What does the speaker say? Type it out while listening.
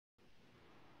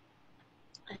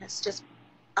And it's just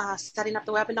setting up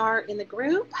the webinar in the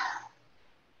group.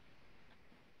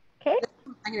 Okay.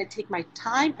 I'm going to take my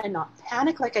time and not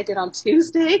panic like I did on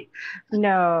Tuesday.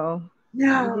 No.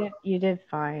 No. You did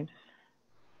fine.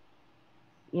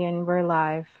 And we're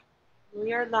live.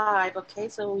 We are live, okay?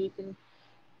 So you can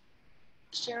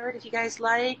share it if you guys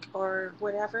like or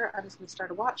whatever. I'm just going to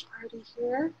start a watch party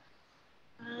here.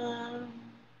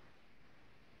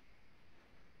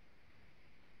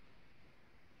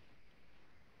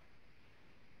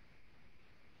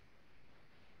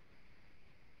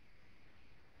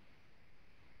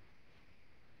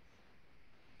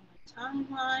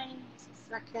 Timeline, just a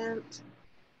second.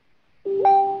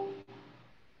 Oh,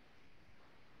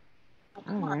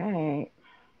 All right.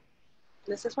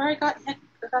 This is where I got a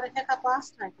hiccup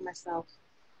last time for myself.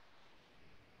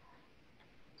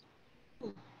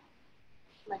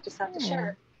 Might just have to share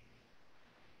it.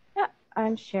 Yeah,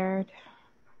 I'm shared.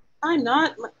 I'm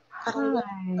not.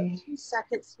 Hi. 2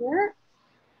 seconds here.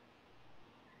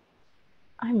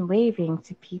 I'm waving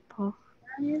to people.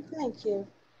 Thank you.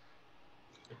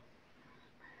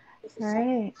 All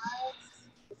right.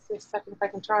 Let's see a second if I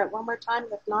can try it one more time.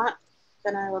 If not,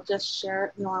 then I will just share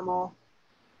it normal.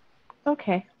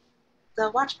 Okay.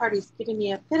 The watch party is giving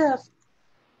me a bit of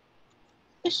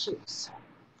issues.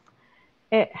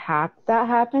 That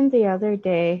happened the other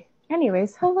day.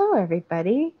 Anyways, hello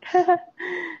everybody. I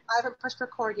haven't pushed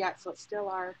record yet, so it's still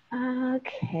our.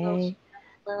 Okay.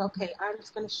 But okay, I'm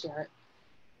just going to share it.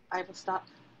 I will stop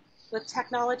with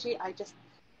technology. I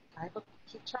will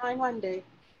keep trying one day.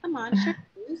 Come on, share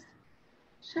please.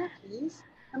 Share please.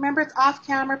 Remember, it's off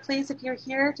camera, please. If you're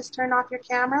here, just turn off your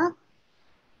camera.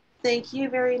 Thank you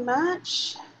very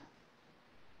much.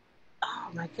 Oh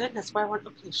my goodness,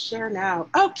 okay, share now.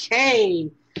 Okay,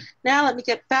 now let me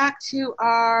get back to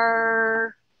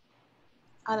out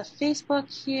of Facebook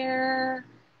here,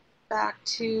 back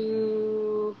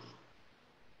to,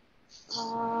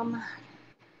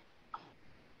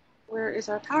 where is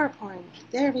our PowerPoint?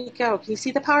 There we go. Can you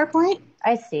see the PowerPoint?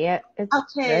 I see it. It's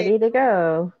okay. Ready to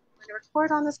go. I'm going to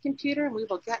record on this computer and we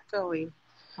will get going.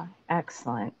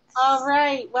 Excellent. All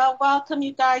right. Well, welcome,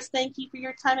 you guys. Thank you for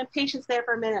your time and patience there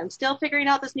for a minute. I'm still figuring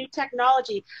out this new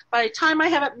technology. By the time I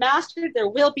have it mastered, there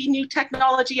will be new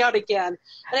technology out again.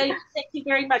 But anyway, thank you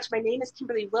very much. My name is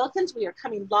Kimberly Wilkins. We are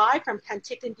coming live from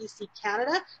Penticton, BC,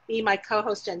 Canada. Me and my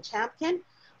co-host, Jen Champion.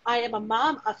 I am a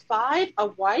mom of 5, a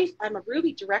wife. I'm a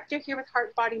Ruby director here with Heart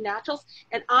and Body Naturals.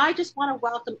 And I just want to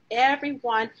welcome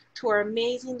everyone to our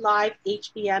amazing live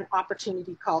HBN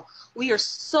opportunity call. We are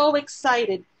so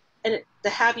excited to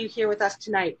have you here with us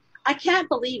tonight. I can't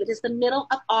believe it is the middle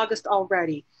of August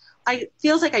already. It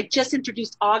feels like I just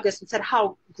introduced August and said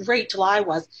how great July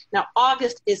was. Now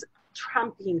August is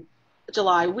trumping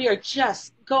July. We are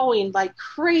just going like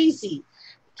crazy.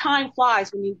 Time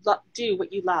flies when you do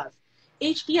what you love.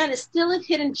 HBN is still a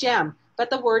hidden gem, but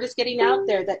the word is getting out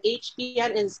there that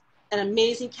HBN is an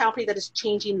amazing company that is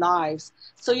changing lives.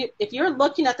 So if you're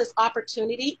looking at this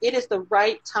opportunity, it is the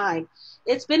right time.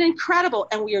 It's been incredible,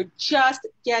 and we are just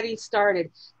getting started.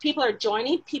 People are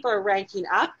joining. People are ranking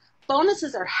up.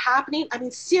 Bonuses are happening. I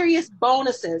mean, serious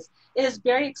bonuses. It is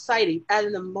very exciting,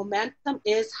 and the momentum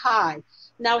is high.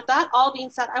 Now, with that all being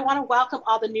said, I want to welcome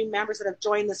all the new members that have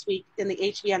joined this week in the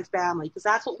HBN family, because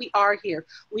that's what we are here.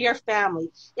 We are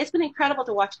family. It's been incredible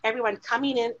to watch everyone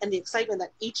coming in and the excitement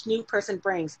that each new person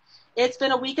brings. It's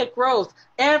been a week of growth.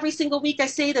 Every single week I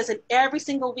say this, and every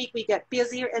single week we get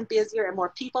busier and busier and more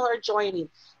people are joining.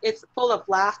 It's full of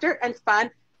laughter and fun,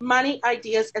 money,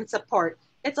 ideas, and support.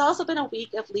 It's also been a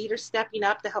week of leaders stepping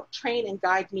up to help train and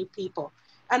guide new people,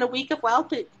 and a week of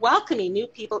welcoming new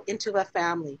people into the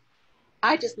family.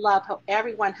 I just love how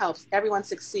everyone helps everyone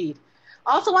succeed.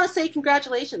 I also want to say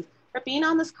congratulations for being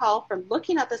on this call, for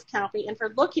looking at this company, and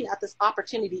for looking at this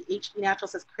opportunity HB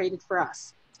Naturals has created for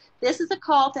us. This is a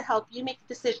call to help you make a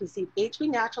decision. See,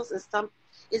 HB Naturals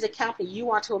is a company you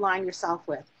want to align yourself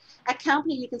with. A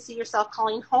company you can see yourself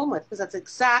calling home with, because that's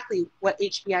exactly what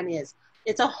HBN is.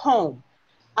 It's a home.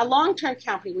 A long-term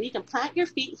company where you can plant your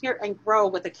feet here and grow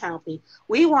with a company.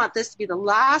 We want this to be the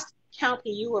last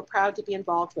company you were proud to be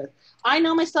involved with. I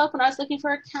know myself, when I was looking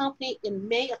for a company in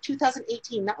May of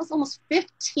 2018, that was almost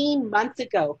 15 months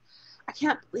ago. I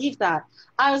can't believe that.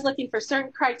 I was looking for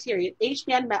certain criteria.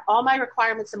 HBN met all my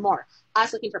requirements and more. I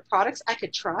was looking for products I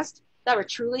could trust that were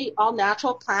truly all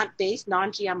natural, plant-based,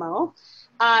 non-GMO.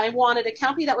 I wanted a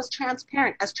company that was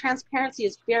transparent, as transparency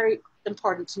is very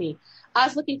important to me. I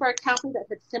was looking for a company that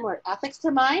had similar ethics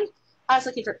to mine. I was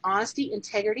looking for honesty,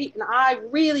 integrity, and I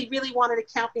really, really wanted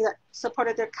a company that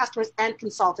supported their customers and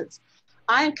consultants.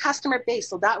 I am customer-based,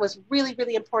 so that was really,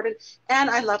 really important, and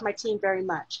I love my team very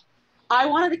much. I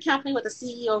wanted a company with a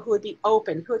CEO who would be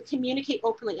open, who would communicate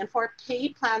openly, and for a pay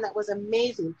plan that was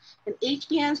amazing. And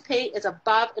HBN's pay is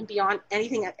above and beyond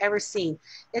anything I've ever seen.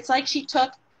 It's like she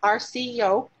took our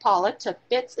CEO, Paula, took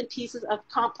bits and pieces of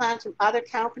comp plans from other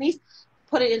companies,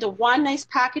 put it into one nice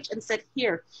package and said,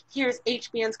 here's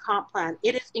HBN's comp plan.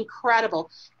 It is incredible.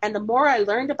 And the more I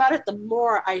learned about it, the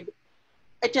more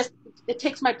it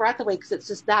takes my breath away because it's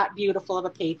just that beautiful of a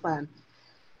pay plan.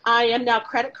 I am now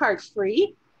credit card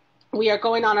free. We are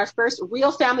going on our first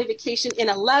real family vacation in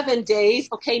 11 days.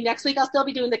 Okay, next week I'll still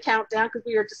be doing the countdown because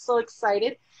we are just so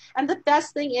excited. And the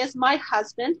best thing is my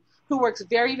husband, who works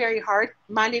very, very hard,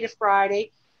 Monday to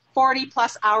Friday, 40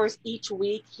 plus hours each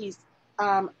week. He's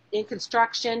in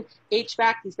construction,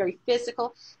 HVAC, he's very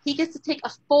physical. He gets to take a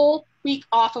full week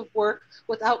off of work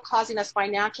without causing us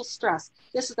financial stress.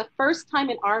 This is the first time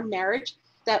in our marriage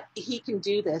that he can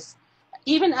do this.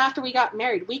 Even after we got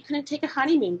married, we couldn't take a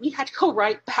honeymoon. We had to go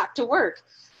right back to work.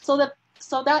 So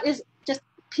that is just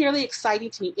purely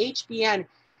exciting to me. HBN,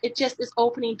 it just is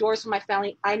opening doors for my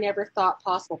family I never thought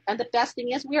possible. And the best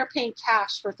thing is we are paying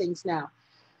cash for things now.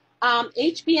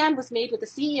 HBN was made with the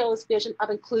CEO's vision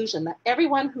of inclusion, that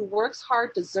everyone who works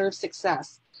hard deserves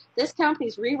success. This company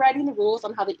is rewriting the rules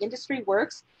on how the industry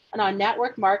works and on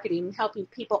network marketing and helping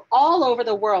people all over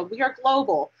the world. We are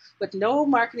global with no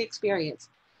marketing experience.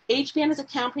 HBN is a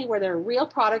company where there are real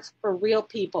products for real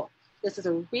people. This is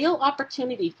a real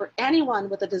opportunity for anyone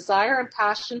with a desire and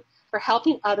passion for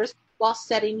helping others while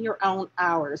setting your own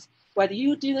hours. Whether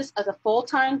you do this as a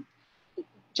full-time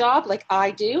job like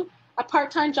I do, a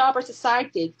part-time job or as a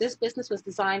side gig, this business was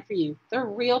designed for you. They're a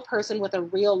real person with a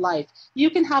real life. You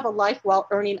can have a life while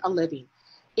earning a living.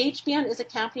 HBN is a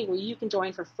company where you can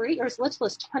join for free or as little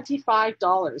as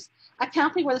 $25. A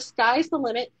company where the sky's the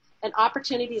limit and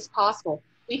opportunity is possible.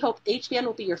 We hope HBN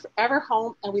will be your forever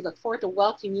home, and we look forward to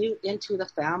welcoming you into the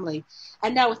family.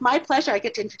 And now, with my pleasure, I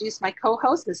get to introduce my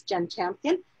co-host, Ms. Jen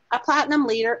Champion, a platinum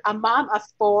leader, a mom of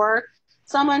 4,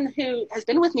 someone who has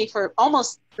been with me for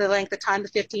almost the length of time, the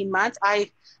 15 months.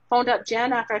 I phoned up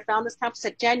Jen after I found this company,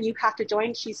 said, Jen, you have to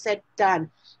join. She said,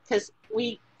 done, because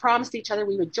we promised each other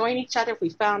we would join each other if we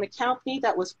found a company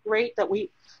that was great,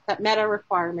 that met our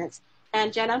requirements.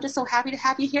 And Jen, I'm just so happy to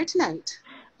have you here tonight.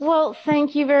 Well,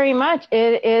 thank you very much.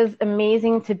 It is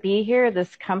amazing to be here.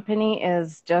 This company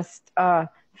is just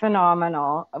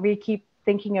phenomenal. We keep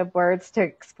thinking of words to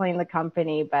explain the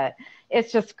company, but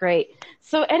it's just great.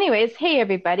 So anyways, hey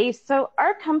everybody. So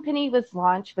our company was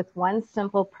launched with one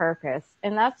simple purpose,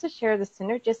 and that's to share the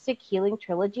synergistic healing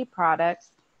trilogy products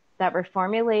that were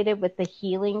formulated with the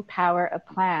healing power of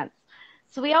plants.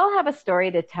 So we all have a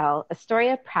story to tell, a story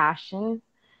of passion,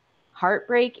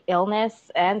 heartbreak, illness,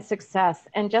 and success.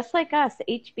 And just like us,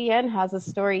 HBN has a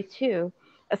story too.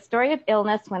 A story of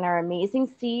illness when our amazing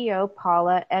CEO,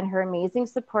 Paula, and her amazing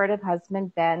supportive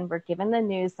husband, Ben, were given the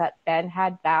news that Ben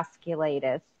had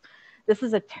vasculitis. This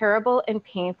is a terrible and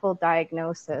painful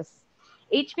diagnosis.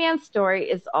 HBN's story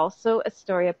is also a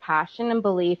story of passion and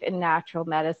belief in natural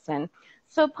medicine.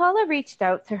 So Paula reached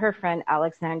out to her friend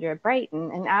Alexandria Brighton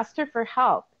and asked her for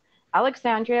help.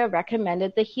 Alexandria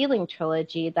recommended the healing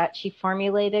trilogy that she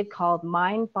formulated called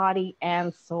Mind, Body,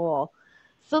 and Soul.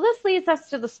 So this leads us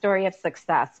to the story of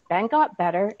success. Ben got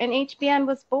better and HBN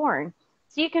was born.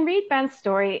 So you can read Ben's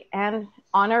story and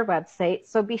on our website,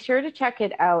 so be sure to check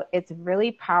it out. It's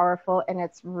really powerful and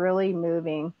it's really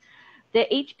moving. The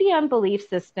HBN belief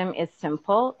system is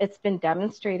simple. It's been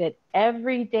demonstrated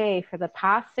every day for the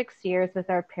past 6 years with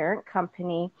our parent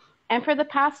company and for the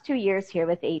past 2 years here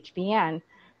with HBN.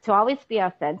 To always be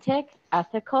authentic,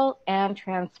 ethical, and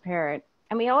transparent.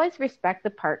 And we always respect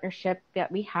the partnership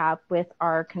that we have with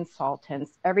our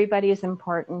consultants. Everybody is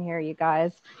important here, you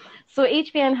guys. So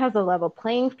HBN has a level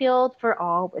playing field for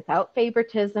all without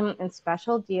favoritism and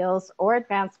special deals or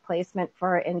advanced placement for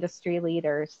our industry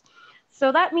leaders.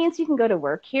 So that means you can go to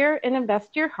work here and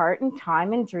invest your heart and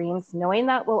time and dreams, knowing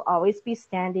that we'll always be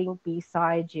standing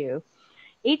beside you.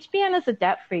 HBN is a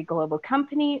debt-free global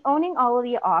company owning all of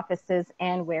the offices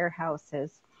and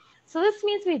warehouses. So this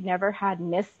means we've never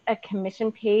missed a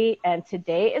commission pay, and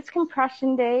today is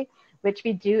compression day, which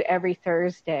we do every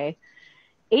Thursday.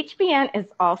 HBN is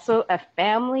also a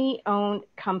family-owned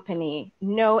company,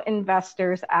 no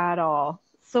investors at all.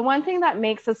 So one thing that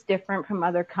makes us different from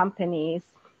other companies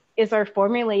is our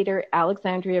formulator,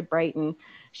 Alexandria Brighton.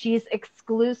 She's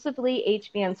exclusively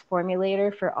HBN's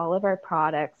formulator for all of our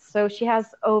products. So she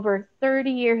has over 30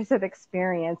 years of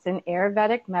experience in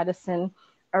Ayurvedic medicine,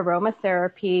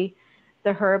 aromatherapy,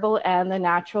 the herbal and the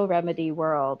natural remedy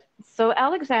world. So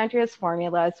Alexandria's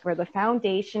formulas were the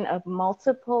foundation of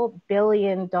multiple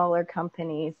billion-dollar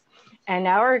companies. and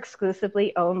now are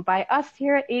exclusively owned by us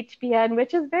here at HBN,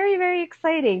 which is very, very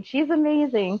exciting. She's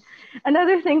amazing.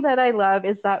 Another thing that I love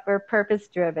is that we're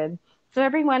purpose-driven. So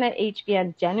everyone at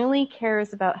HBN genuinely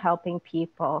cares about helping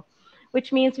people,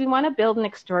 which means we want to build an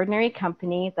extraordinary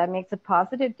company that makes a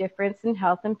positive difference in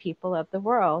health and people of the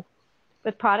world,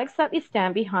 with products that we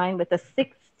stand behind with a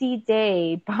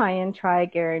 60-day buy and try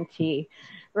guarantee.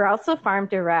 We're also farm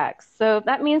direct. So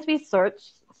that means we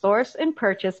source and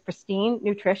purchase pristine,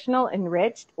 nutritional,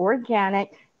 enriched,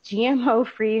 organic,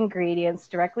 GMO-free ingredients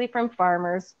directly from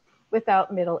farmers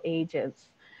without middle agents.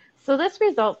 So this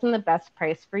results in the best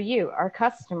price for you, our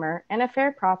customer, and a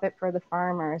fair profit for the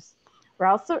farmers. We're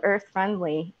also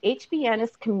earth-friendly. HBN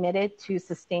is committed to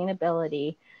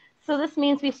sustainability. So this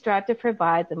means we strive to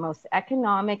provide the most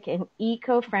economic and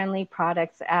eco-friendly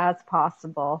products as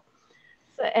possible.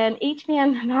 And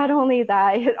HBN, not only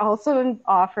that, it also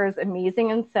offers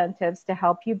amazing incentives to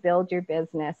help you build your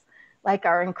business, like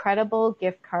our incredible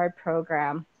gift card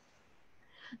program.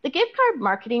 The gift card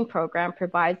marketing program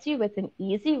provides you with an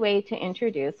easy way to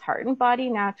introduce Heart and Body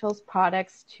Naturals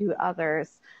products to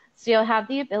others. So you'll have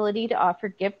the ability to offer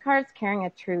gift cards carrying a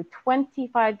true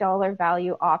 $25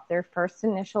 value off their first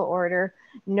initial order,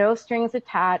 no strings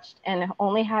attached, and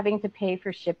only having to pay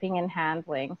for shipping and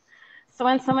handling. So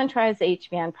when someone tries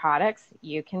HBN products,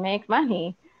 you can make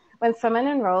money. When someone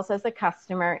enrolls as a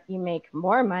customer, you make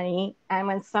more money. And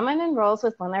when someone enrolls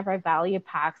with one of our value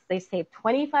packs, they save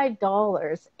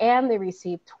 $25 and they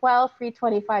receive 12 free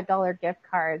 $25 gift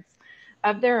cards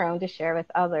of their own to share with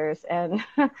others. And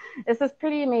this is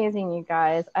pretty amazing, you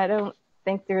guys. I don't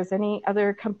think there's any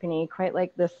other company quite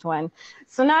like this one.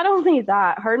 So not only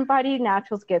that, Heart and Body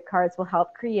Naturals gift cards will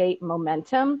help create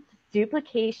momentum,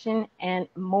 duplication, and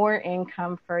more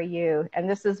income for you. And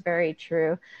this is very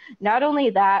true. Not only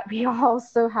that, we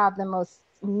also have the most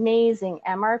amazing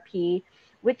MRP,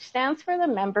 which stands for the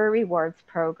Member Rewards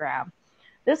Program.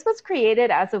 This was created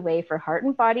as a way for Heart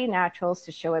and Body Naturals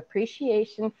to show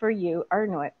appreciation for you,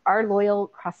 our loyal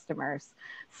customers.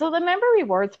 So the Member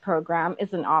Rewards Program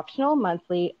is an optional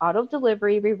monthly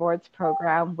auto-delivery rewards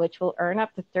program, which will earn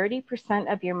up to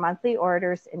 30% of your monthly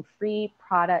orders in free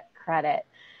product credit.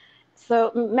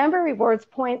 So member rewards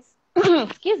points,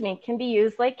 excuse me, can be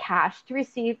used like cash to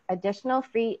receive additional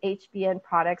free HBN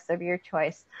products of your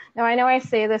choice. Now, I know I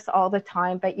say this all the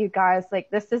time, but you guys,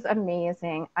 like, this is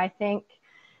amazing. I think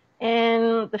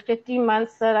in the 15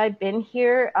 months that I've been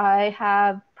here, I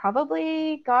have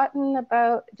probably gotten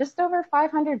about just over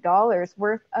 $500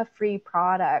 worth of free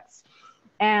products.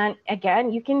 And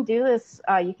again, you can do this,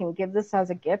 you can give this as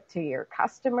a gift to your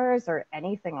customers or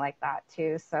anything like that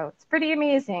too. So it's pretty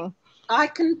amazing. I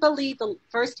couldn't believe the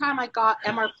first time I got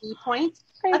MRP points.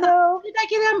 I know. Thought, what did I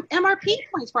get MRP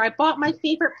points for? I bought my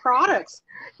favorite products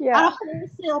at a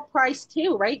wholesale price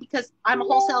too, right? Because I'm a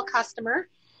wholesale customer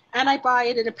and I buy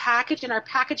it in a package, and our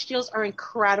package deals are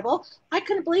incredible. I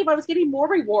couldn't believe I was getting more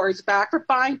rewards back for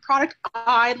buying product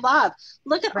I love.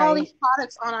 Look at all these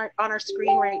products on our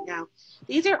screen right now.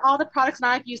 These are all the products, and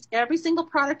I've used every single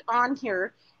product on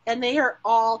here, and they are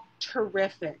all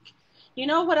terrific. You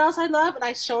know what else I love? And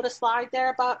I showed a slide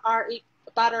there about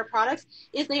our products,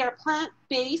 is they are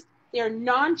plant-based, they are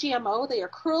non-GMO, they are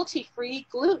cruelty-free,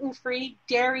 gluten-free,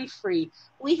 dairy-free.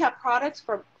 We have products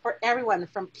for everyone,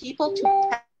 from people to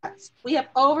pets. We have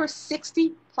over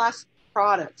 60 plus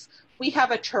products. We have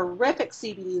a terrific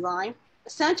CBD line,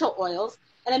 essential oils,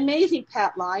 an amazing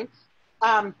pet line,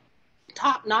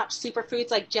 top-notch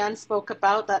superfoods like Jen spoke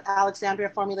about that Alexandria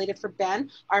formulated for Ben,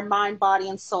 our mind, body,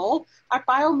 and soul. Our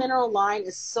biomineral line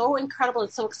is so incredible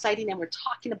and so exciting, and we're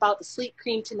talking about the sleep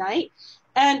cream tonight.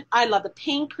 And I love the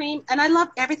pain cream, and I love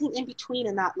everything in between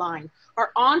in that line.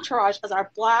 Our Entourage as our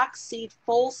black seed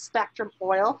full spectrum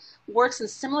oil works in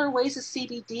similar ways as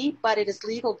CBD, but it is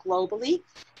legal globally.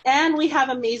 And we have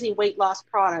amazing weight loss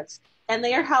products, and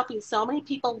they are helping so many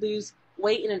people lose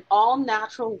weight in an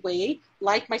all-natural way.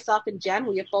 Like myself and Jen,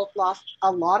 we have both lost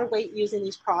a lot of weight using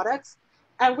these products.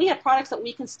 And we have products that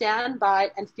we can stand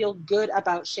by and feel good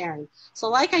about sharing. So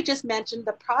like I just mentioned,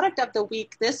 the product of the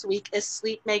week this week is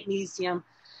Sleep Magnesium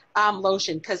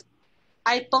Lotion, because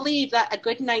I believe that a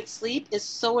good night's sleep is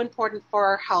so important for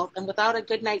our health. And without a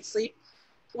good night's sleep,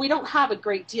 we don't have a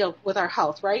great deal with our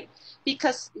health, right?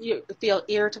 Because you feel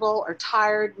irritable or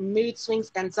tired, mood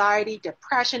swings, anxiety,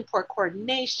 depression, poor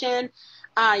coordination,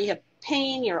 you have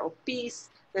pain, you're obese,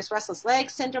 there's restless leg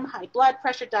syndrome, high blood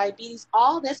pressure, diabetes.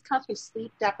 All this comes from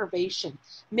sleep deprivation.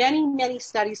 Many, many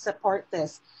studies support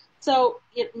this. So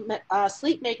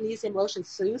Sleep Magnesium Lotion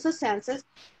soothes the senses,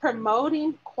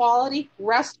 promoting quality,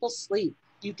 restful sleep.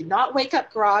 You do not wake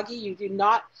up groggy. You're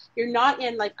not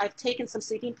in like, I've taken some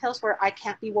sleeping pills where I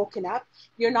can't be woken up.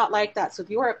 You're not like that. So if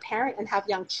you're a parent and have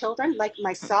young children like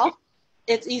myself,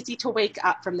 it's easy to wake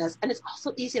up from this. And it's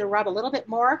also easy to rub a little bit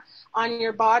more on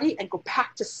your body and go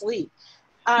back to sleep.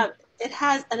 It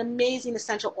has an amazing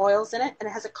essential oils in it, and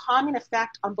it has a calming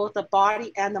effect on both the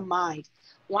body and the mind.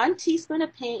 1 teaspoon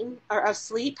of pain or of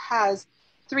sleep has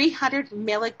 300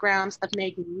 milligrams of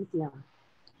magnesium.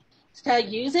 To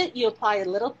use it, you apply a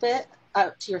little bit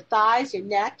to your thighs, your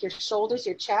neck, your shoulders,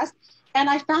 your chest, and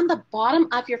I found the bottom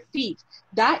of your feet.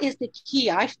 That is the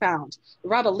key I found.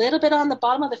 Rub a little bit on the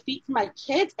bottom of the feet for my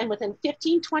kids, and within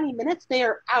 15, 20 minutes, they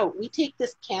are out. We take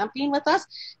this camping with us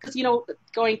because, you know,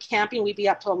 going camping, we'd be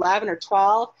up to 11 or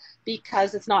 12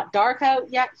 because it's not dark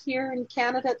out yet here in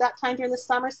Canada at that time during the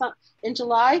summer, in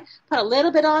July. Put a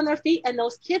little bit on their feet, and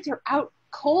those kids are out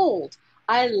cold.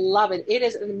 I love it. It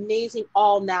is an amazing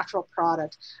all-natural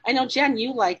product. I know, Jen,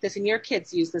 you like this, and your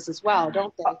kids use this as well,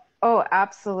 don't they? Oh,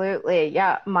 absolutely.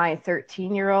 Yeah, my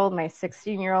 13-year-old, my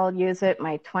 16-year-old use it.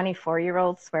 My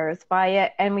 24-year-old swears by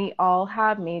it. And we all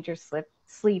have major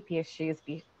sleep issues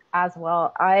as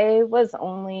well. I was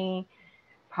only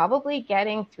probably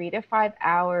getting 3 to 5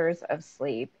 hours of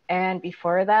sleep. And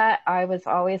before that, I was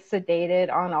always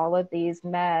sedated on all of these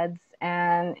meds.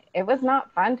 And it was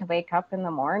not fun to wake up in the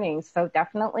morning. So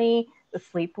definitely the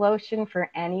sleep lotion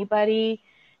for anybody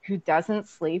who doesn't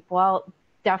sleep well,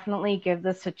 definitely give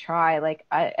this a try. Like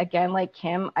again, like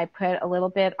Kim, I put a little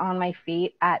bit on my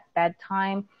feet at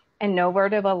bedtime, and no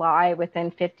word of a lie,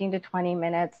 within 15 to 20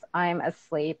 minutes, I'm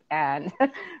asleep. And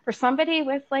for somebody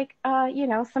with like, you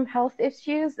know, some health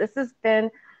issues, this has been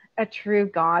a true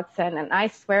godsend. And I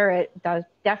swear it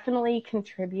definitely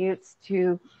contributes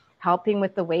to helping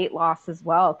with the weight loss as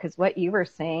well. Because what you were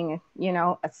saying, you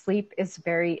know, sleep is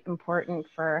very important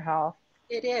for our health.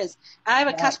 It is. I have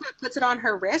a customer that puts it on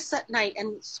her wrists at night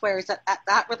and swears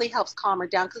that really helps calm her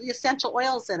down because the essential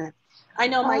oils in it. I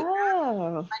know my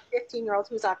 15-year-old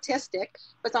who's autistic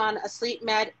was on a sleep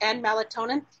med and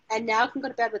melatonin, and now can go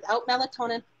to bed without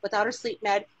melatonin, without her sleep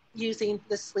med, using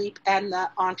the sleep and the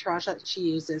entourage that she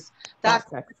uses. That's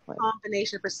a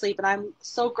combination for sleep, and I'm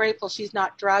so grateful she's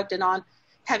not drugged and on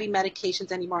heavy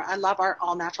medications anymore. I love our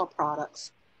all-natural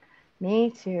products.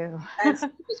 Me too. It's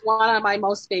one of my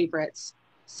most favorites.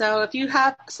 So if you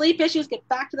have sleep issues, get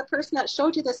back to the person that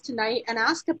showed you this tonight and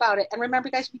ask about it. And remember,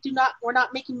 guys, we're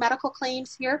not making medical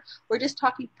claims here. We're just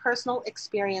talking personal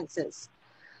experiences.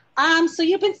 So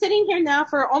you've been sitting here now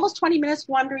for almost 20 minutes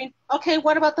wondering, okay,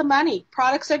 what about the money?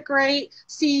 Products are great.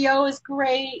 CEO is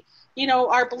great. You know,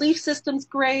 our belief system's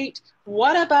great.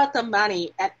 What about the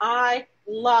money? And I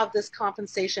love this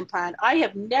compensation plan. I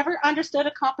have never understood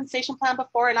a compensation plan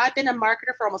before, and I've been a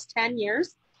marketer for almost 10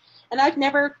 years. And I've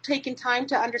never taken time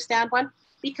to understand one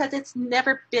because it's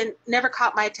never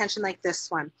caught my attention like this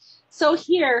one. So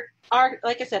here,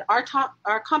 like I said, our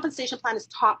compensation plan is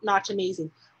top-notch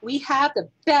amazing. We have the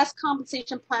best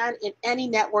compensation plan in any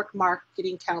network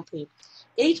marketing company.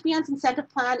 HBN's incentive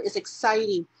plan is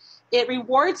exciting. It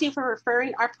rewards you for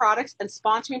referring our products and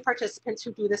sponsoring participants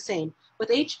who do the same. With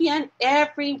HBN,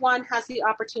 everyone has the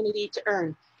opportunity to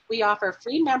earn. We offer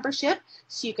free membership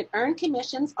so you can earn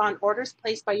commissions on orders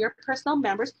placed by your personal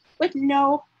members with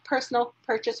no personal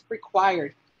purchase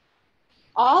required.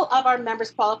 All of our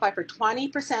members qualify for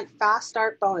 20% fast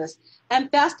start bonus. And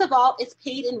best of all, it's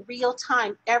paid in real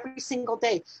time every single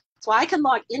day. So I can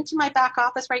log into my back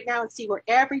office right now and see where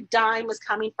every dime was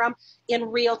coming from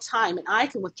in real time. And I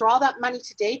can withdraw that money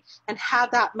today and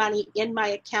have that money in my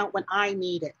account when I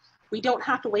need it. We don't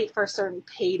have to wait for a certain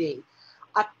payday.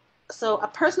 So a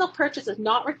personal purchase is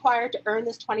not required to earn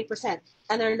this 20%.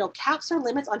 And there are no caps or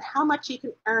limits on how much you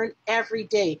can earn every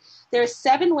day. There are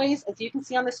 7 ways, as you can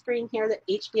see on the screen here, that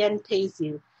HBN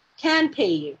can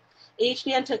pay you.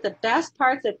 HBN took the best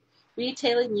parts of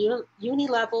retailing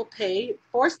uni-level pay,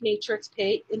 forced matrix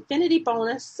pay, infinity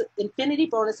bonuses,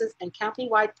 and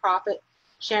company-wide profit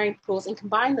sharing pools and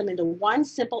combine them into one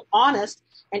simple, honest,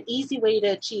 and easy way to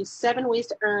achieve 7 ways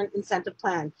to earn incentive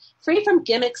plan. Free from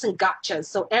gimmicks and gotchas,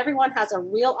 so everyone has a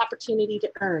real opportunity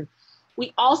to earn.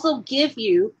 We also give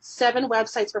you 7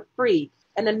 websites for free,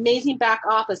 an amazing back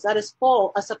office that is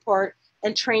full of support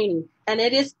and training, and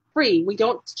it is free. We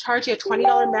don't charge you a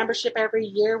 $20 membership every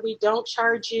year. We don't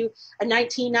charge you a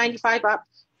 $19.95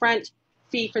 upfront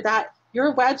fee for that.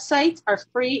 Your websites are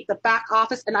free, the back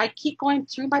office, and I keep going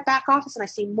through my back office and I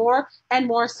see more and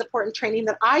more support and training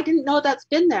that I didn't know that's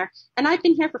been there. And I've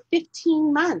been here for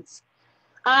 15 months.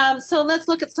 So let's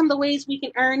look at some of the ways we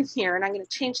can earn here, and I'm going to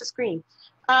change the screen.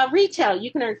 Retail,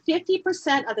 you can earn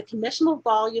 50% of the commissionable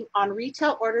volume on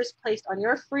retail orders placed on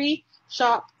your free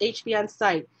shop HBN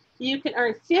site. You can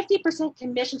earn 50%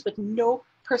 commissions with no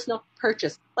personal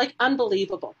purchase. Like,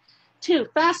 unbelievable. 2,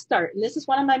 fast start, and this is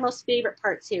one of my most favorite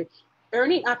parts here.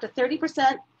 Earning up to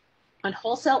 30% on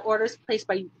wholesale orders placed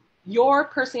by your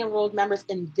personally enrolled members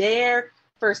in their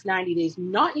first 90 days.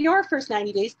 Not your first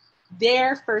 90 days,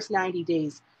 their first 90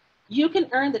 days. You can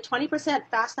earn the 20%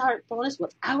 fast start bonus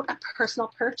without a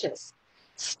personal purchase.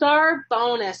 Star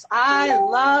bonus. I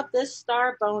love this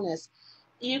star bonus.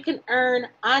 You can earn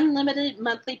unlimited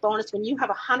monthly bonus when you have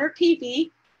 100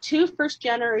 PV, 2 first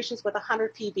generations with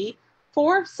 100 PV,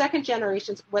 4 second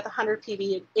generations with 100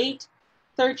 PV, and 8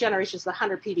 third generations with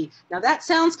 100 PV. Now that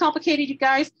sounds complicated, you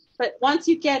guys, but once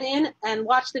you get in and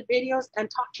watch the videos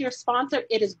and talk to your sponsor,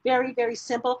 it is very, very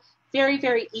simple, very,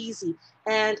 very easy.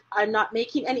 And I'm not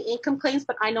making any income claims,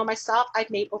 but I know myself, I've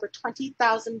made over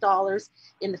 $20,000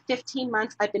 in the 15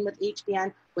 months I've been with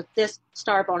HBN with this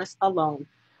star bonus alone.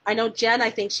 I know Jen, I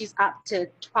think she's up to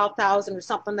 12,000 or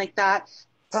something like that.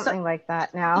 Something like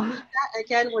that now.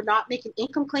 Again, we're not making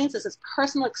income claims. This is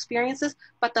personal experiences,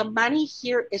 but the money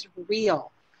here is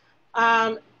real.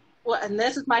 Well, and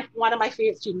this is one of my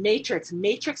favorites too, Matrix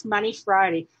Money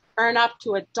Friday. Earn up to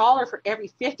 $1 for every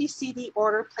 50 CD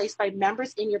order placed by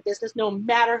members in your business, no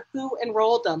matter who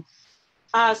enrolled them.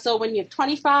 So when you have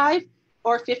 25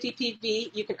 or 50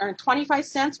 PV, you can earn 25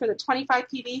 cents for the 25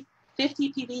 PV,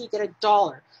 50 PV, you get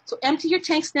 $1. So empty your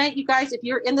tanks tonight, you guys, if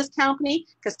you're in this company,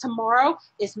 because tomorrow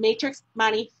is Matrix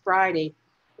Money Friday.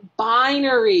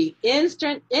 Binary,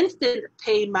 instant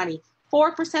pay money,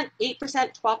 4%,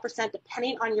 8%, 12%,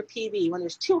 depending on your PV. When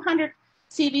there's 200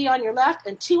 CV on your left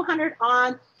and 200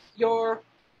 on your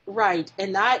right.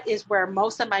 And that is where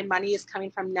most of my money is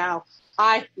coming from now.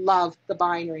 I love the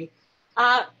binary.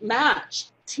 Match,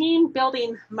 team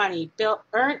building money.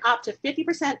 Earn up to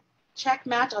 50% check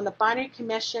match on the binary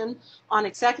commission on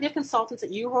executive consultants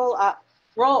that you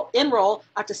enroll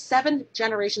up to 7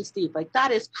 generations deep. Like, that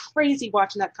is crazy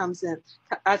watching that comes in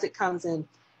as it comes in.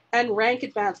 And rank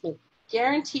advancement,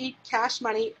 guaranteed cash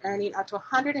money earning up to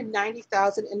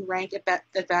 $190,000 in rank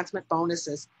advancement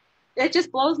bonuses. It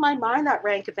just blows my mind, that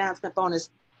rank advancement bonus.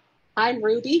 I'm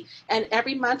Ruby, and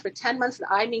every month for 10 months that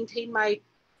I maintain my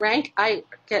rank, I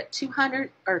get $200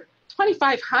 or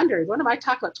 $2,500. What am I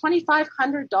talking about?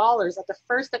 $2,500 at the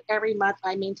first of every month.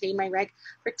 I maintain my rank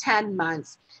for 10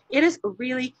 months. It is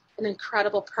really an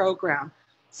incredible program.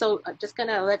 So I'm just going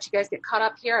to let you guys get caught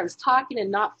up here. I was talking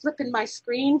and not flipping my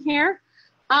screen here.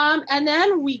 And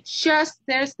then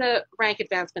there's the rank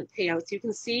advancement payouts. You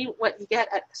can see what you get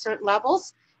at certain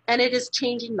levels, and it is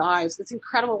changing lives. It's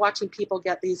incredible watching people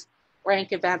get these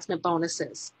rank advancement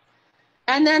bonuses.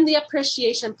 And then the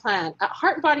appreciation plan. At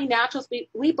Heart and Body Naturals,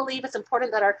 we believe it's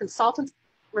important that our consultants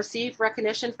receive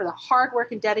recognition for the hard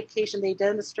work and dedication they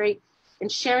demonstrate in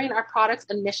sharing our products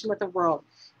and mission with the world.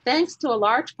 Thanks to a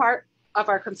large part of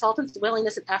our consultants'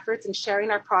 willingness and efforts in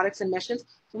sharing our products and missions,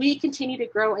 we continue to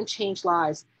grow and change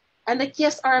lives. And the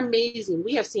gifts are amazing.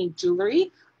 We have seen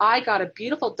jewelry. I got a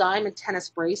beautiful diamond tennis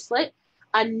bracelet.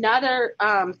 Another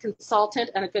consultant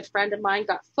and a good friend of mine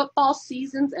got football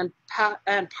seasons and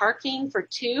parking for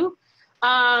 2.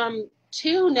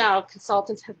 2 now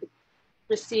consultants have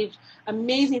received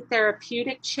amazing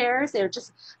therapeutic chairs. They're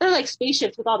like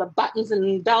spaceships with all the buttons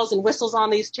and bells and whistles on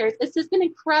these chairs. It's just been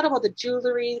incredible, the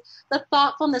jewelry, the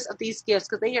thoughtfulness of these gifts,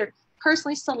 because they are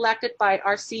personally selected by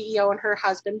our CEO and her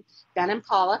husband, Ben and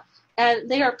Paula, and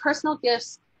they are personal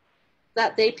gifts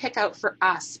that they pick out for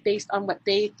us based on what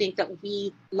they think that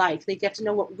we like. They get to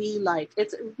know what we like.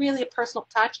 It's really a personal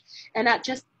touch, and that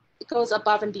just goes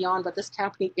above and beyond what this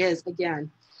company is, again.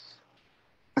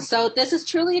 So this is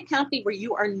truly a company where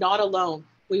you are not alone.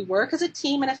 We work as a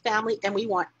team and a family, and we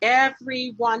want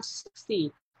everyone to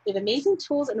succeed. We have amazing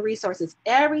tools and resources.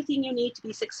 Everything you need to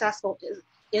be successful is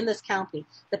in this company.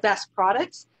 The best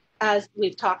products, as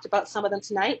we've talked about some of them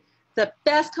tonight, the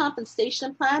best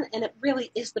compensation plan, and it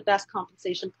really is the best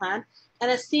compensation plan,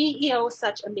 and a CEO with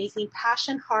such amazing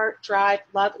passion, heart, drive,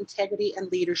 love, integrity,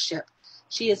 and leadership.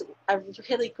 She is a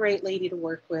really great lady to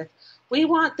work with. We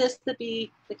want this to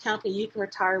be the company you can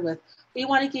retire with. We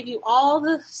want to give you all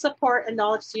the support and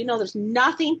knowledge so you know there's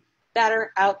nothing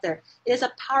better out there. It is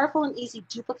a powerful and easy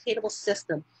duplicatable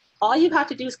system. All you have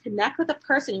to do is connect with a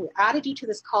person who added you to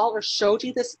this call or showed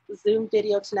you this Zoom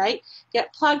video tonight,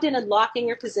 get plugged in and lock in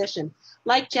your position.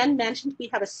 Like Jen mentioned, we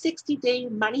have a 60-day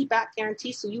money-back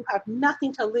guarantee, so you have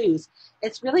nothing to lose.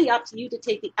 It's really up to you to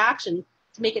take the action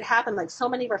to make it happen, like so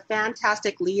many of our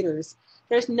fantastic leaders.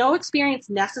 There's no experience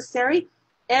necessary,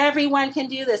 Everyone can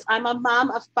do this. I'm a mom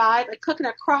of 5. I cook in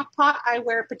a crock pot. I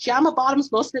wear pajama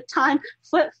bottoms most of the time,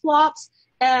 flip-flops,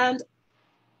 and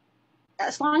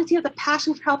as long as you have the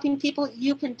passion for helping people,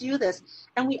 you can do this.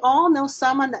 And we all know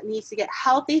someone that needs to get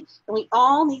healthy, and we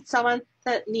all need someone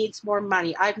that needs more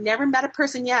money. I've never met a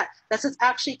person yet that says,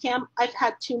 actually, Cam, I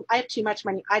have too much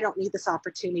money. I don't need this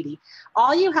opportunity.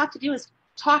 All you have to do is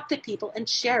talk to people and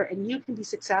share, and you can be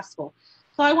successful.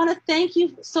 So I want to thank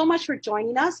you so much for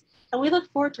joining us, and we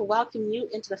look forward to welcoming you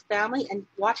into the family and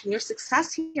watching your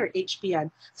success here at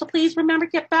HBN. So please remember,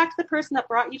 get back to the person that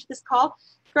brought you to this call.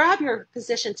 Grab your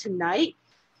position tonight.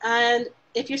 And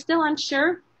if you're still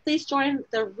unsure, please join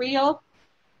the Real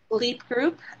Leap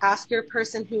group. Ask your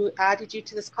person who added you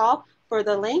to this call for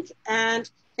the link. And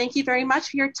thank you very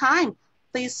much for your time.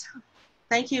 Please,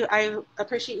 thank you. I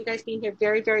appreciate you guys being here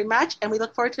very, very much. And we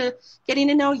look forward to getting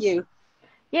to know you.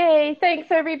 Yay. Thanks,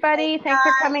 everybody. Thanks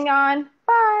for coming on.